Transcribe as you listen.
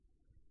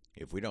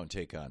If we don't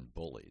take on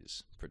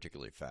bullies,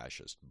 particularly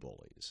fascist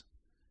bullies,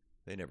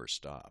 they never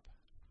stop.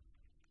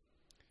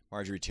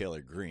 Marjorie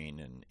Taylor Greene,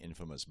 an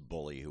infamous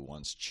bully who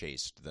once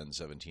chased then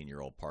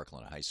 17-year-old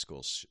Parkland High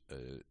School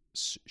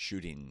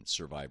shooting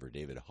survivor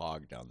David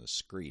Hogg down the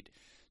street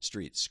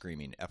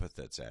screaming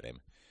epithets at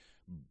him,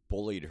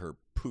 bullied her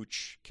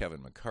pooch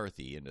Kevin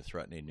McCarthy into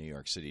threatening New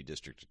York City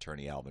District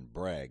Attorney Alvin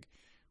Bragg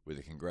with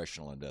a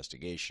congressional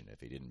investigation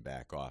if he didn't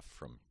back off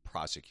from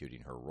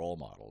prosecuting her role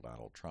model,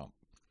 Donald Trump.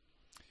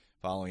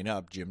 Following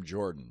up, Jim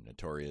Jordan,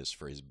 notorious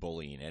for his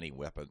bullying any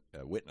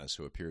witness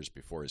who appears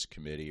before his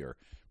committee or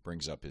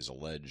brings up his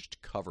alleged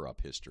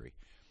cover-up history,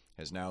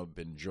 has now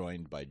been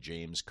joined by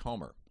James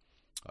Comer,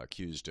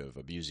 accused of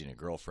abusing a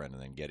girlfriend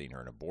and then getting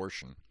her an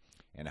abortion,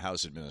 and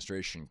House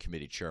Administration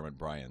Committee Chairman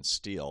Brian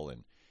Steele,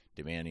 and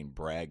demanding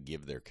Bragg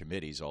give their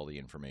committees all the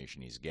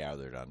information he's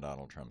gathered on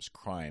Donald Trump's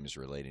crimes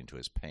relating to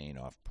his paying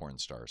off porn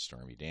star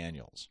Stormy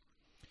Daniels.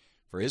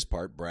 For his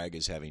part, Bragg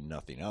is having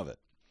nothing of it,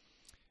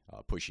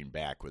 pushing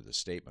back with a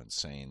statement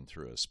saying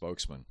through a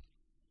spokesman,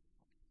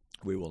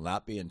 "We will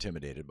not be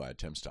intimidated by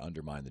attempts to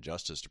undermine the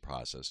justice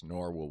process,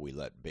 nor will we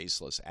let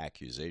baseless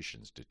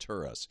accusations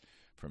deter us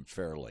from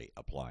fairly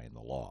applying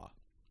the law."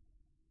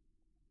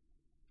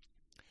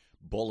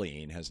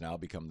 Bullying has now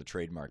become the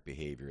trademark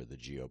behavior of the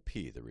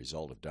GOP, the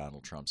result of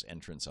Donald Trump's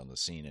entrance on the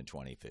scene in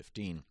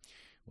 2015,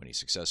 when he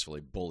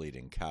successfully bullied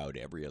and cowed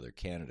every other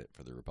candidate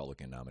for the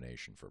Republican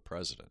nomination for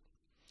president.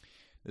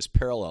 This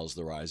parallels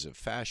the rise of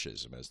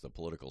fascism as the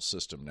political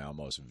system now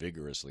most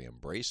vigorously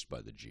embraced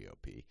by the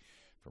GOP,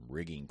 from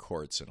rigging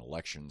courts and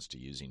elections to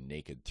using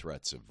naked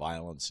threats of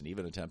violence and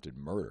even attempted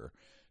murder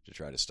to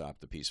try to stop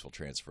the peaceful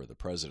transfer of the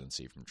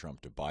presidency from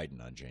Trump to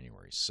Biden on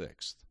January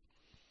 6th.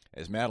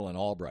 As Madeleine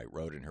Albright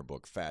wrote in her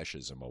book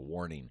Fascism, a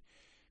warning,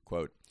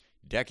 quote,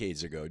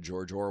 "Decades ago,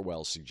 George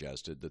Orwell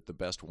suggested that the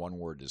best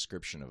one-word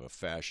description of a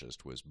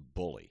fascist was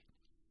bully.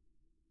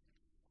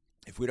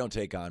 If we don't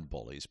take on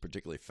bullies,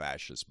 particularly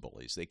fascist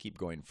bullies, they keep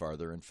going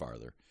farther and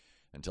farther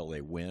until they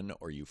win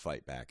or you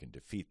fight back and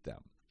defeat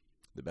them.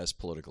 The best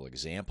political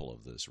example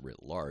of this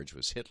writ large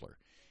was Hitler.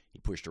 He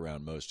pushed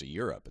around most of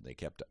Europe, and they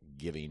kept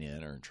giving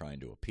in or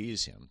trying to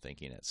appease him,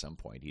 thinking at some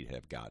point he'd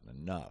have gotten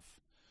enough.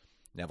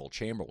 Neville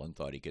Chamberlain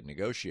thought he could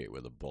negotiate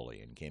with a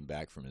bully and came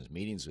back from his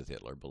meetings with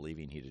Hitler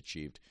believing he'd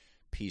achieved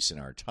peace in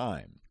our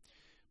time.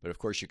 But of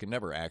course, you can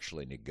never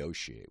actually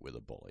negotiate with a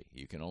bully.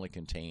 You can only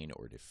contain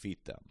or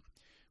defeat them,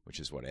 which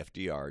is what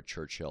FDR,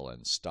 Churchill,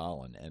 and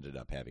Stalin ended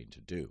up having to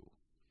do.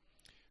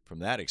 From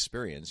that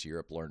experience,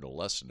 Europe learned a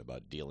lesson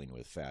about dealing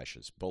with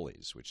fascist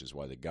bullies, which is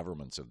why the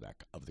governments of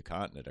the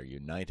continent are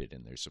united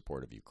in their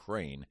support of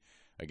Ukraine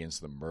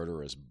against the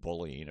murderous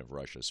bullying of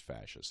Russia's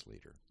fascist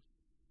leader.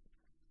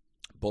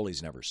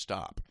 Bullies never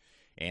stop,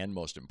 and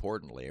most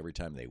importantly, every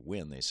time they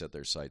win, they set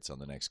their sights on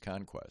the next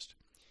conquest.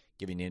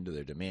 Giving in to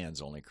their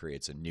demands only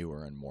creates a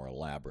newer and more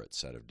elaborate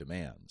set of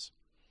demands.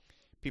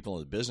 People in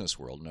the business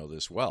world know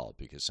this well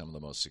because some of the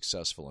most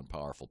successful and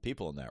powerful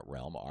people in that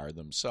realm are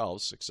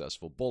themselves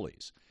successful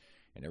bullies,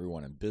 and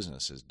everyone in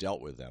business has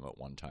dealt with them at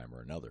one time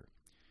or another.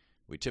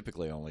 We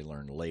typically only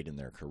learn late in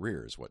their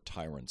careers what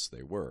tyrants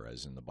they were,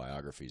 as in the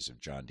biographies of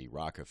John D.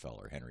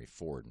 Rockefeller, Henry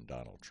Ford, and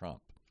Donald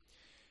Trump.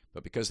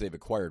 But because they've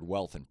acquired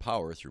wealth and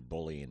power through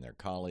bullying their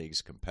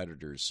colleagues,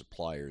 competitors,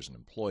 suppliers, and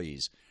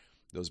employees,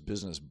 those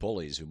business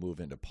bullies who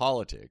move into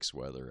politics,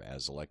 whether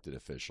as elected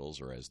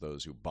officials or as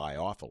those who buy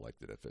off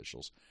elected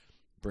officials,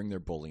 bring their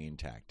bullying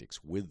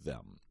tactics with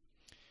them.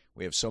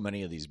 We have so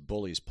many of these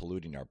bullies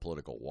polluting our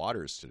political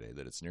waters today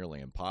that it's nearly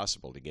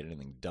impossible to get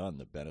anything done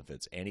that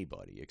benefits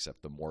anybody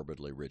except the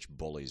morbidly rich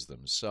bullies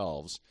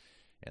themselves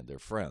and their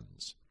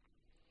friends.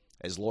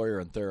 As lawyer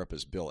and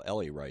therapist Bill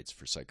Ellie writes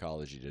for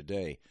Psychology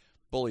Today,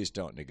 bullies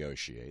don't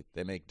negotiate.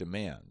 They make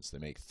demands, they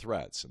make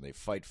threats, and they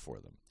fight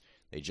for them.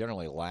 They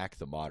generally lack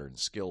the modern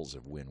skills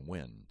of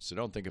win-win, so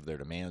don't think of their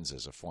demands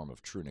as a form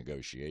of true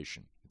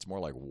negotiation. It's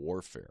more like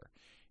warfare,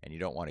 and you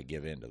don't want to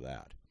give in to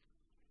that."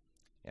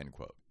 End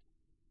quote.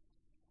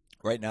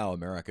 Right now,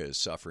 America is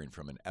suffering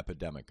from an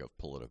epidemic of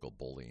political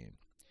bullying.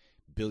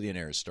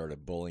 Billionaires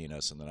started bullying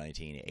us in the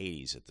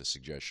 1980s at the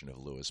suggestion of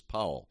Lewis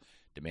Powell,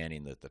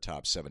 demanding that the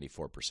top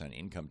 74%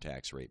 income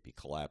tax rate be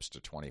collapsed to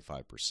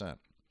 25%.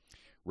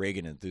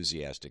 Reagan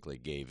enthusiastically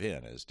gave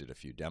in, as did a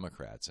few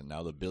Democrats, and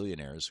now the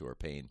billionaires who are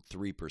paying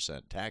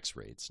 3% tax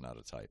rates, not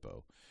a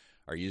typo,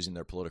 are using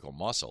their political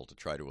muscle to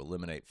try to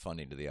eliminate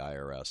funding to the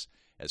IRS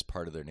as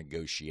part of their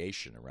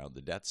negotiation around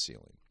the debt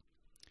ceiling.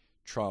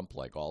 Trump,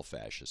 like all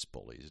fascist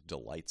bullies,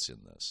 delights in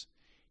this.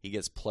 He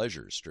gets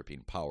pleasure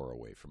stripping power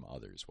away from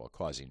others while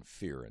causing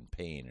fear and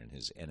pain in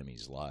his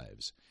enemies'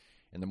 lives.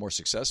 And the more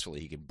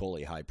successfully he can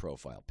bully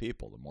high-profile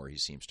people, the more he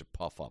seems to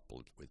puff up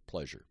with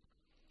pleasure.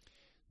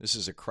 This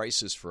is a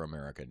crisis for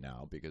America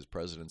now because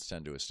presidents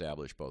tend to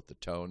establish both the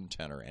tone,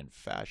 tenor, and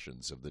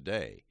fashions of the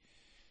day.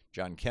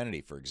 John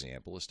Kennedy, for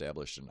example,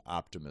 established an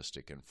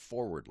optimistic and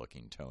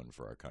forward-looking tone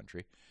for our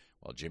country,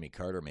 while Jimmy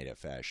Carter made it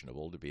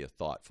fashionable to be a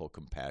thoughtful,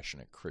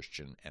 compassionate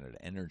Christian and an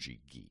energy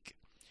geek.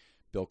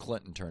 Bill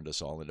Clinton turned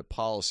us all into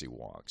policy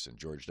wonks, and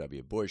George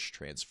W. Bush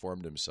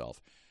transformed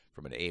himself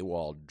from an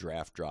AWOL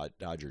draft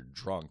dodger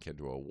drunk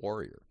into a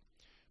warrior.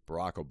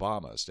 Barack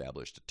Obama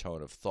established a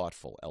tone of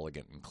thoughtful,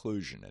 elegant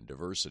inclusion and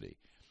diversity,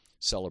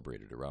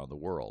 celebrated around the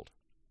world.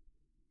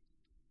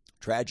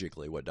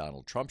 Tragically, what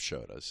Donald Trump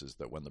showed us is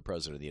that when the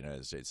President of the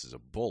United States is a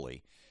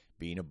bully,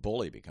 being a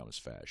bully becomes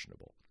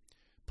fashionable.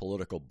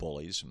 Political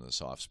bullies, from the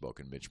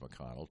soft-spoken Mitch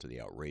McConnell to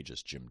the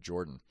outrageous Jim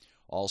Jordan,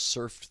 all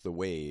surfed the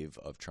wave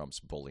of Trump's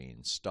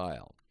bullying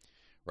style.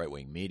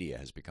 Right-wing media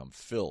has become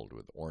filled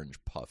with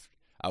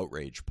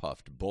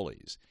outrage-puffed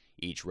bullies,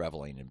 each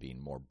reveling in being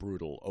more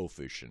brutal,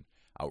 oafish, and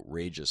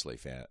outrageously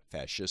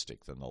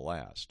fascistic than the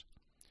last.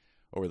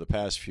 Over the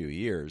past few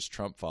years,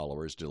 Trump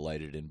followers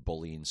delighted in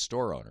bullying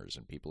store owners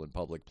and people in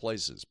public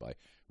places by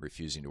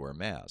refusing to wear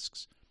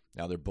masks.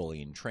 Now they're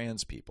bullying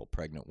trans people,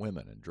 pregnant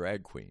women, and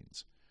drag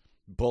queens.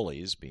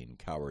 Bullies, being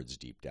cowards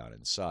deep down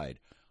inside,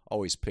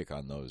 always pick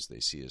on those they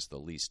see as the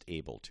least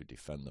able to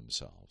defend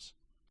themselves.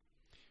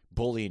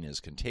 Bullying is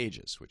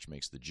contagious, which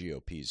makes the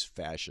GOP's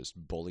fascist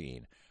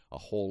bullying a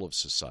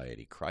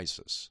whole-of-society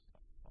crisis.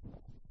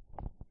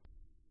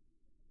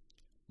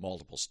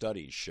 Multiple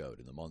studies showed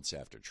in the months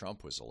after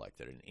Trump was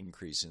elected an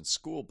increase in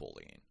school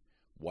bullying.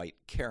 White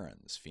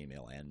Karens,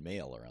 female and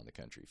male around the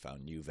country,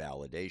 found new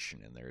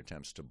validation in their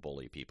attempts to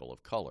bully people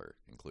of color,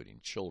 including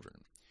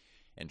children.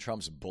 And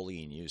Trump's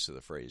bullying use of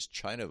the phrase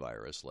China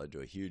virus led to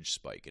a huge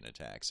spike in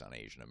attacks on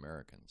Asian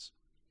Americans.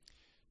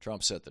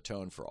 Trump set the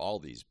tone for all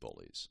these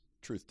bullies.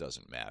 Truth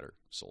doesn't matter,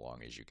 so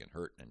long as you can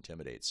hurt and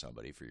intimidate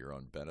somebody for your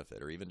own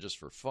benefit or even just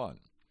for fun.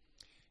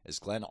 As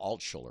Glenn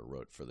Altshuler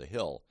wrote for The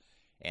Hill,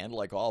 and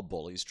like all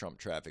bullies, Trump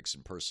traffics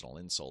in personal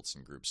insults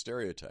and group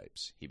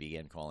stereotypes. He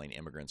began calling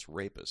immigrants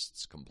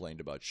rapists,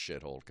 complained about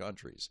shithole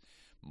countries,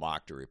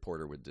 mocked a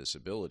reporter with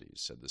disabilities,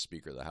 said the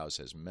Speaker of the House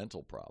has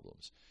mental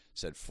problems,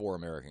 said 4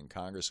 American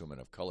congresswomen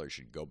of color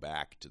should go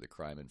back to the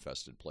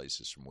crime-infested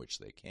places from which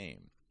they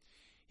came.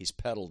 He's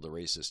peddled the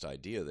racist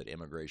idea that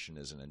immigration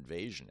is an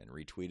invasion and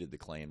retweeted the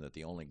claim that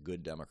the only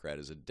good Democrat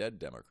is a dead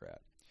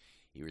Democrat.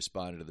 He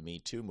responded to the Me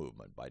Too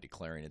movement by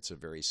declaring it's a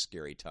very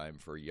scary time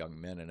for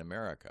young men in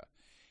America.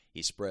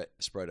 He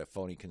spread a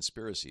phony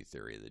conspiracy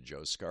theory that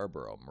Joe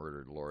Scarborough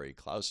murdered Lori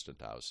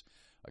Klaustenhaus,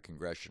 a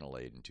congressional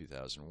aide, in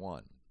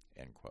 2001,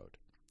 end quote.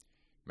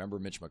 Remember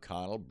Mitch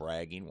McConnell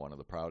bragging, one of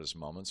the proudest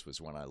moments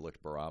was when I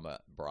looked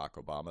Barack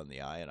Obama in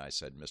the eye and I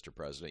said, Mr.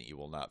 President, you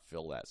will not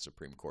fill that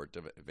Supreme Court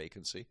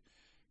vacancy?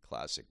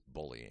 Classic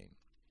bullying.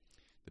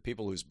 The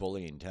people whose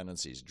bullying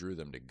tendencies drew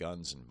them to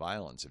guns and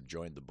violence have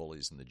joined the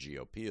bullies in the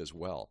GOP as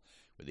well,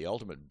 with the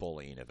ultimate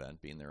bullying event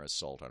being their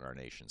assault on our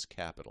nation's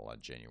capital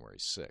on January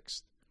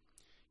 6th.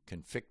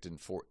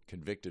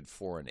 Convicted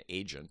foreign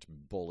agent,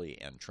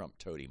 bully, and Trump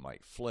toady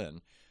Mike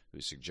Flynn,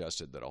 who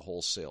suggested that a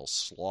wholesale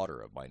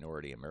slaughter of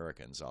minority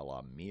Americans a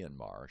la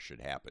Myanmar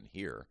should happen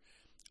here,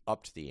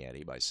 upped the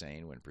ante by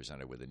saying, when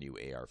presented with a new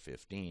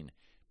AR-15,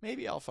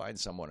 maybe I'll find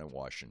someone in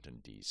Washington,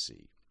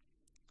 D.C.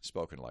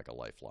 Spoken like a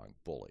lifelong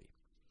bully.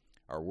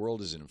 Our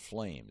world is in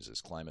flames,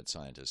 as climate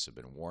scientists have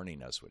been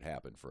warning us would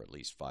happen for at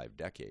least 5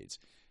 decades,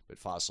 but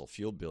fossil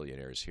fuel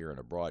billionaires here and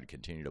abroad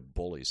continue to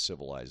bully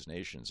civilized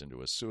nations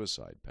into a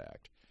suicide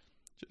pact.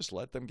 Just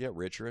let them get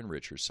richer and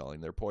richer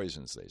selling their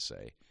poisons, they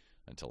say,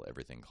 until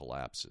everything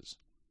collapses.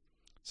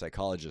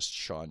 Psychologist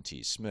Sean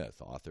T.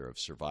 Smith, author of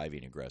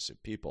Surviving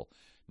Aggressive People,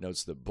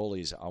 notes that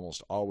bullies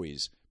almost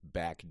always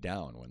back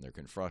down when they're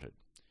confronted.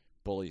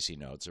 Bullies, he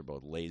notes, are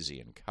both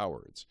lazy and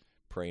cowards.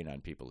 Preying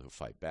on people who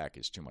fight back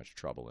is too much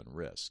trouble and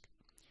risk.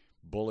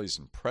 Bullies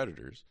and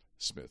predators,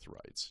 Smith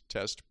writes,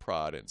 test,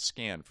 prod, and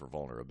scan for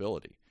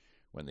vulnerability.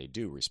 When they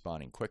do,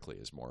 responding quickly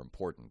is more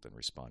important than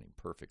responding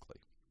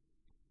perfectly.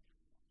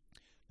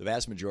 The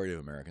vast majority of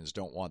Americans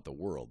don't want the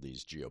world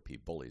these GOP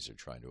bullies are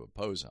trying to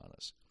impose on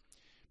us.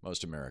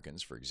 Most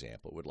Americans, for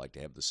example, would like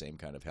to have the same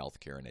kind of health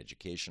care and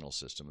educational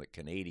system that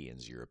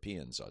Canadians,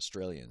 Europeans,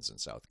 Australians, and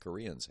South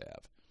Koreans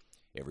have.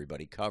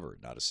 Everybody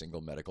covered, not a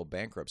single medical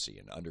bankruptcy,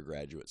 and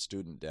undergraduate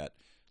student debt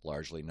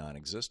largely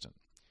non-existent.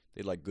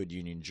 They'd like good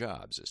union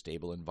jobs, a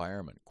stable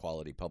environment,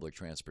 quality public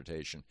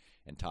transportation,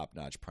 and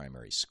top-notch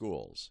primary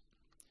schools.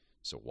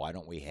 So why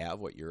don't we have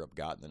what Europe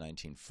got in the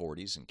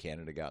 1940s and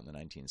Canada got in the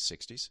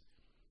 1960s?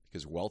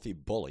 Because wealthy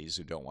bullies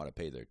who don't want to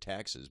pay their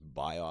taxes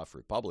buy off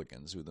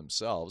Republicans who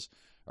themselves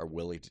are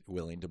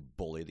willing to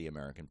bully the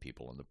American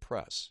people in the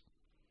press.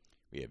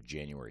 We have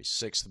January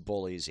 6th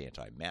bullies,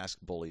 anti-mask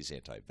bullies,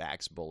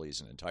 anti-vax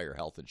bullies, an entire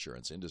health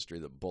insurance industry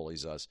that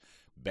bullies us,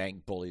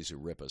 bank bullies who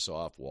rip us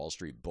off, Wall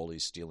Street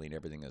bullies stealing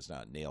everything that's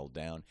not nailed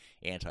down,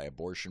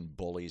 anti-abortion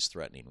bullies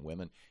threatening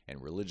women,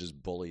 and religious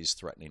bullies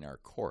threatening our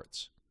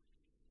courts.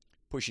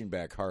 Pushing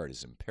back hard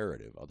is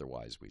imperative,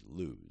 otherwise we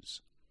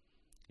lose.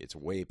 It's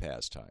way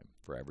past time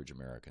for average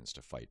Americans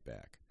to fight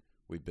back.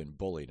 We've been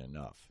bullied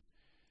enough.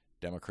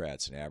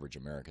 Democrats and average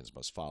Americans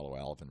must follow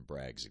Alvin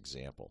Bragg's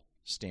example.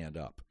 Stand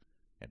up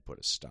and put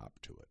a stop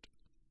to it.